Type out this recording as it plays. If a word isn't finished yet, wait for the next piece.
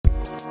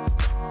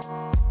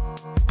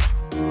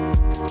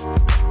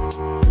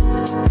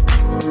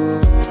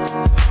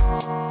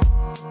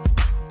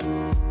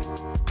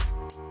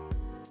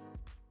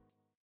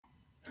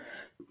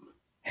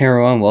Hey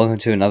everyone, welcome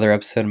to another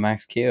episode of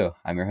Max Q.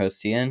 I'm your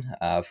host Ian.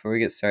 Before we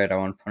get started, I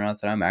want to point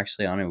out that I'm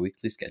actually on a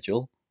weekly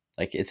schedule.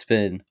 Like it's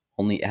been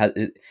only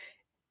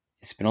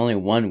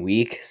 1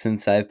 week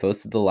since I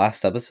posted the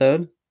last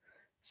episode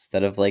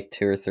instead of like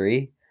two or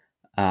three.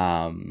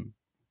 Um,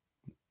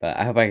 but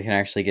I hope I can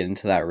actually get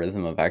into that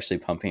rhythm of actually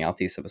pumping out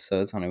these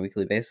episodes on a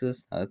weekly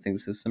basis.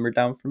 Things have simmered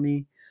down for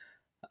me.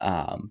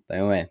 But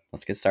anyway,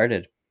 let's get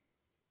started.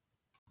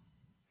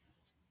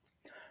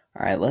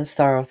 All right, let's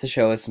start off the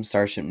show with some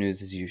Starship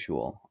news as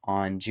usual.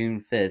 On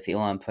June 5th,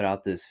 Elon put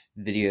out this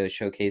video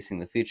showcasing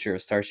the future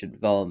of Starship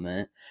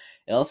development.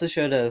 It also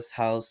showed us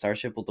how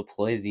Starship will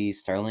deploy the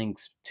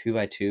Starlinks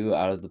 2x2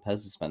 out of the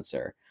Pez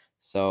dispenser.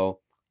 So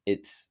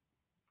it's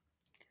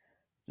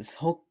this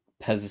whole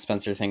Pez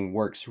dispenser thing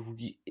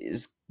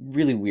is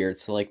really weird.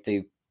 So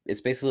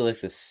it's basically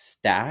like this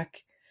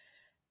stack,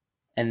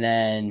 and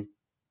then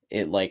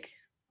it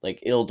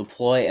it'll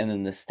deploy, and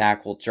then the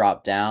stack will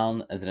drop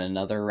down, and then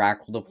another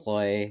rack will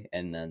deploy,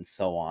 and then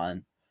so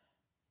on.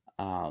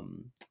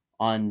 um,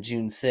 on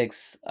June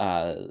 6th,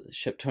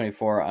 Ship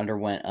 24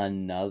 underwent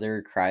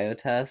another cryo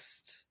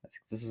test. I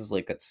think this is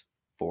like its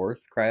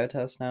fourth cryo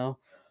test now.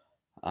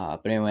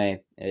 But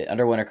anyway, it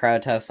underwent a cryo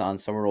test on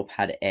suborbital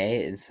pad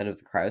A instead of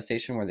the cryo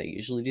station where they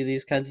usually do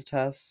these kinds of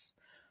tests.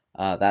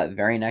 That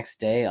very next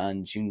day,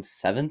 on June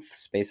 7th,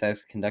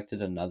 SpaceX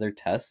conducted another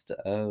test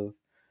of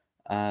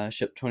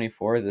Ship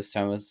 24. This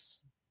time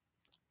was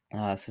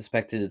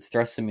suspected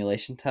thrust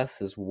simulation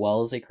tests as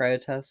well as a cryo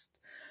test,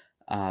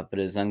 but it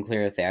is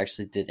unclear if they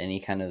actually did any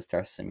kind of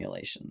thrust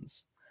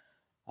simulations.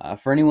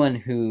 For anyone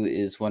who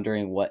is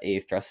wondering what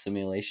a thrust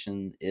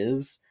simulation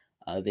is,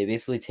 they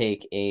basically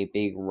take a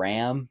big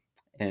ram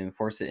and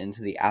force it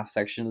into the aft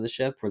section of the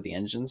ship where the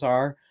engines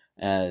are.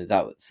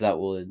 That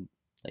would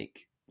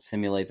like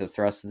simulate the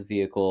thrust of the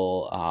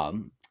vehicle,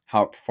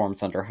 how it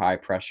performs under high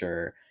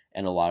pressure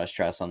and a lot of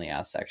stress on the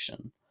aft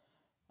section.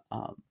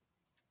 Um,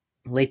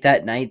 Late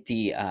that night,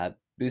 the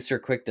booster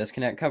quick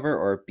disconnect cover,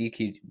 or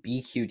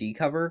BQD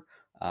cover,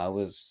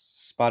 was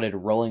spotted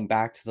rolling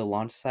back to the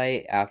launch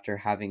site after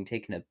having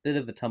taken a bit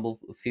of a tumble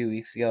a few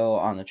weeks ago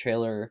on the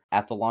trailer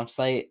at the launch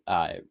site.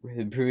 It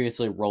had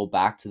previously rolled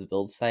back to the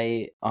build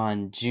site.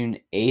 On June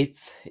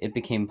 8th, it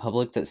became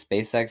public that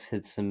SpaceX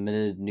had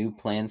submitted new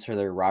plans for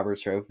their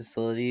Roberts Row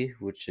facility,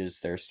 which is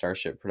their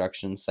Starship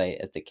production site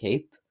at the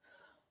Cape.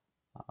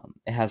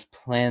 It has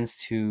plans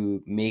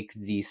to make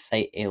the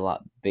site a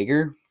lot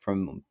bigger,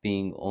 from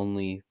being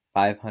only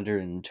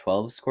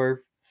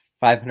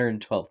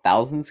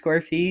 512,000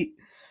 square feet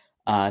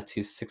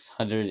to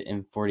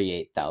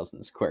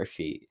 648,000 square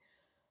feet.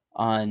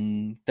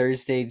 On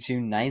Thursday,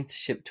 June 9th,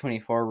 Ship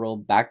 24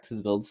 rolled back to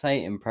the build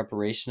site in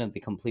preparation of the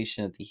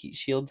completion of the heat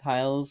shield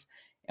tiles,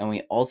 and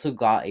we also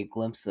got a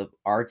glimpse of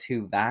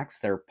R2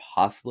 vacs that are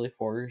possibly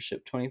for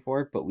Ship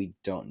 24, but we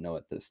don't know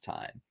at this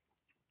time.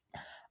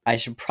 I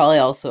should probably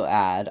also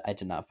add, I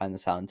did not find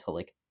this out until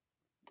like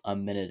a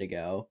minute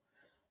ago.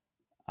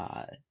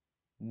 Uh,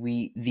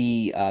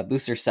 the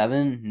Booster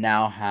 7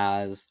 now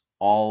has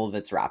all of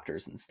its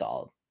Raptors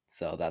installed,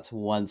 so that's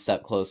one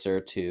step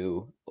closer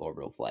to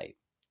orbital flight,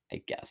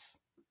 I guess.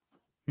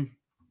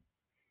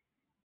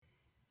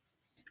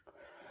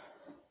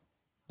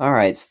 All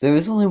right, so there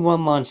was only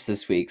one launch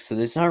this week, so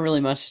there's not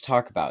really much to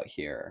talk about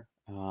here.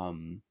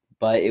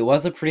 But it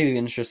was a pretty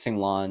interesting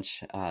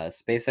launch.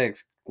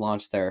 SpaceX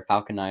launched their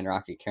Falcon 9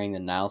 rocket carrying the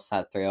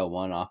Nilesat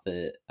 301 off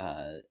at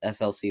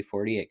SLC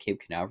 40 at Cape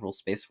Canaveral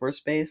Space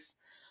Force Base.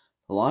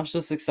 The launch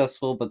was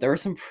successful, but there were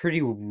some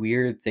pretty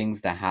weird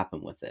things that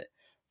happened with it.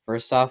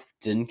 First off,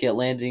 we didn't get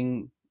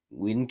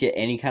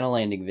any kind of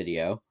landing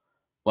video.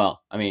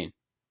 Well, I mean,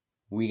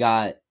 we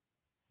got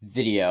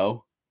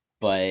video,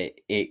 but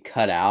it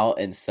cut out,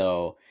 and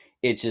so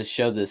it just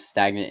showed this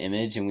stagnant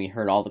image, and we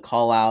heard all the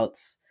call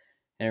outs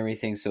and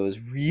everything, so it was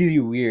really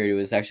weird. It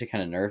was actually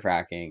kind of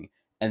nerve-wracking.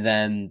 And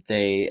then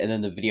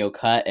the video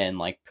cut, and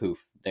like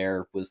poof,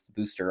 there was the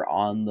booster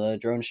on the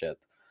drone ship.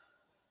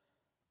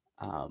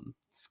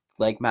 It's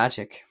like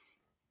magic.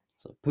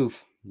 So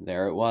poof,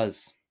 there it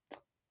was.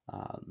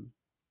 um,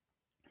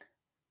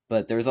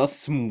 but there was also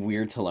some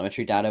weird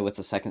telemetry data with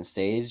the second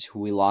stage.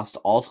 We lost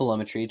all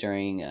telemetry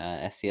during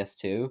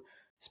SCS2.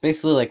 It's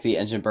basically like the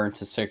engine burn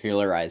to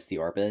circularize the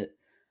orbit.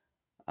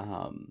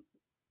 Um,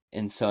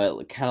 and so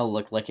it kind of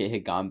looked like it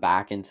had gone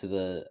back into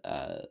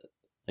the,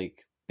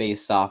 like,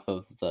 based off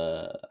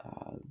the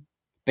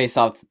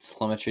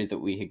telemetry that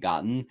we had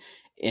gotten,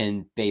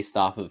 and based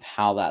off of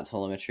how that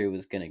telemetry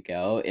was going to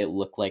go, it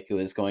looked like it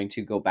was going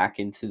to go back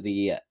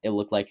it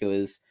looked like it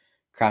was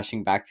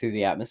crashing back through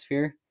the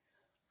atmosphere.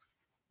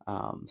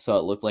 So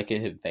it looked like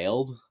it had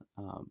failed,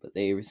 but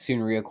they soon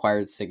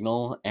reacquired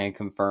signal and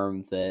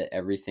confirmed that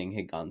everything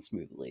had gone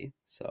smoothly.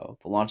 So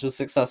the launch was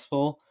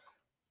successful.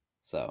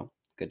 So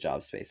good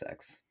job,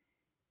 SpaceX.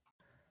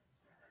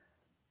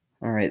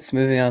 All right, so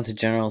moving on to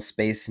general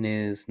space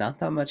news. Not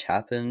that much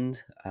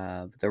happened,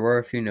 but there were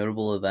a few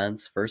notable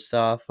events. First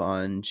off,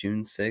 on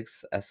June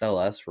 6th,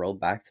 SLS rolled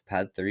back to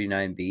Pad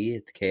 39B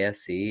at the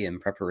KSC in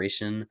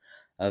preparation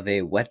of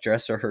a wet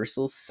dress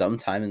rehearsal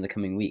sometime in the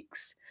coming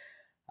weeks.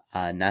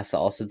 NASA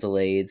also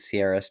delayed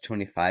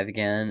CRS-25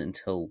 again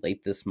until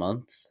late this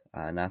month.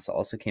 NASA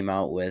also came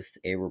out with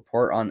a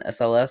report on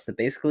SLS that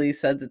basically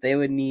said that they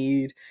would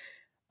need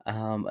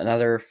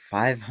another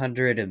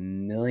 $500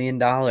 million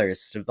to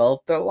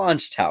develop their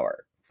launch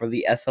tower for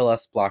the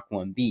SLS Block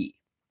 1B,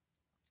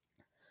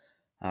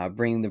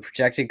 bringing the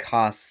projected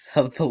costs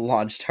of the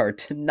launch tower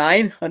to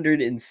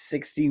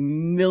 $960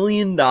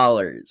 million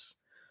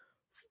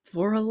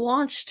for a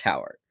launch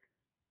tower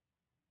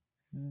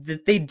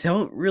that they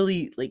don't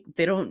really like.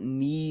 They don't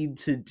need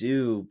to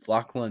do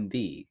Block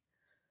 1B.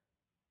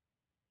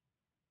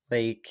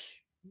 Like,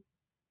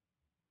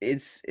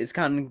 it's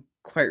gotten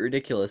quite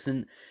ridiculous,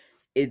 and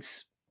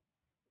it's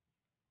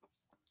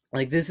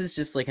like, this is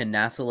just like a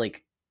NASA,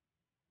 like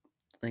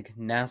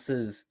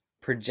NASA's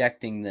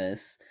projecting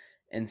this,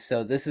 and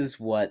so this is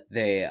what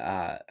they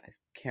I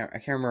can't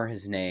remember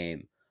his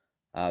name,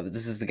 but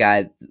this is the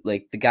guy,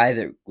 like the guy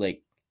that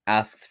like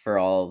asked for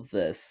all of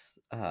this.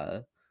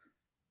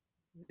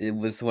 It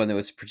was the one that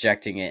was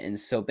projecting it, and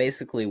so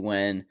basically,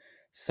 when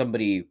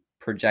somebody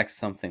projects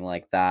something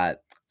like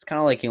that, it's kind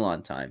of like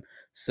Elon time.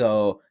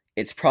 So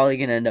it's probably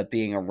going to end up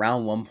being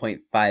around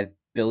 $1.5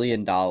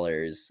 billion,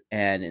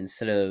 and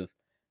instead of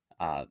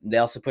they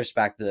also pushed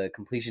back the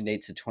completion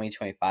date to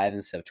 2025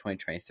 instead of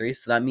 2023.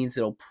 So that means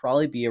it'll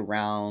probably be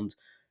around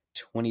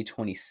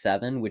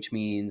 2027, which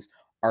means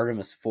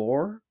Artemis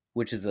 4,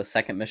 which is the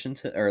second mission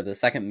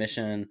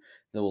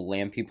that will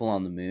land people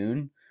on the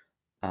moon,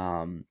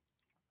 um,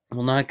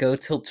 will not go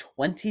till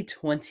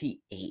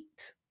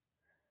 2028.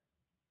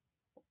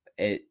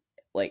 It,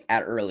 like,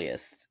 at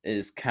earliest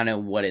is kind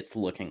of what it's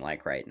looking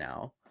like right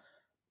now.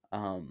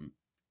 Um,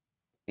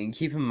 And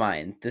keep in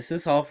mind, this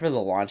is all for the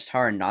launch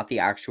tower, not the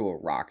actual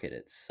rocket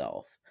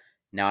itself.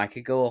 Now, I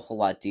could go a whole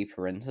lot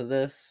deeper into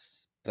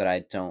this, but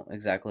I don't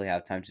exactly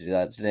have time to do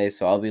that today,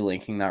 so I'll be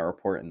linking that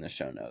report in the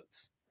show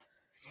notes.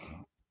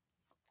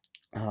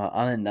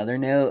 On another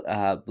note,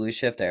 Blue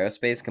Shift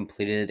Aerospace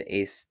completed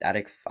a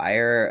static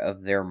fire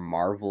of their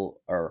Maerval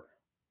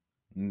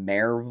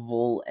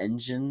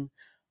engine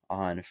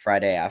on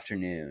Friday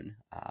afternoon.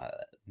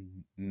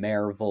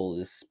 Maerval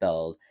is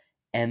spelled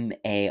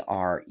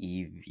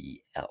Marevl.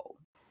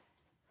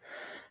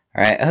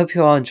 All right, I hope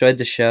you all enjoyed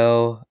the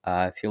show.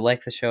 If you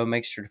like the show,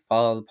 make sure to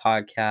follow the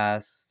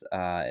podcast.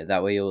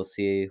 That way you will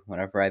see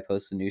whenever I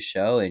post a new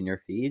show in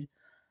your feed.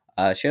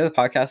 Share the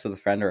podcast with a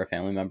friend or a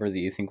family member that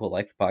you think will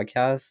like the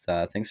podcast.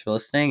 Thanks for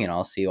listening, and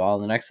I'll see you all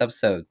in the next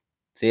episode.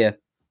 See ya.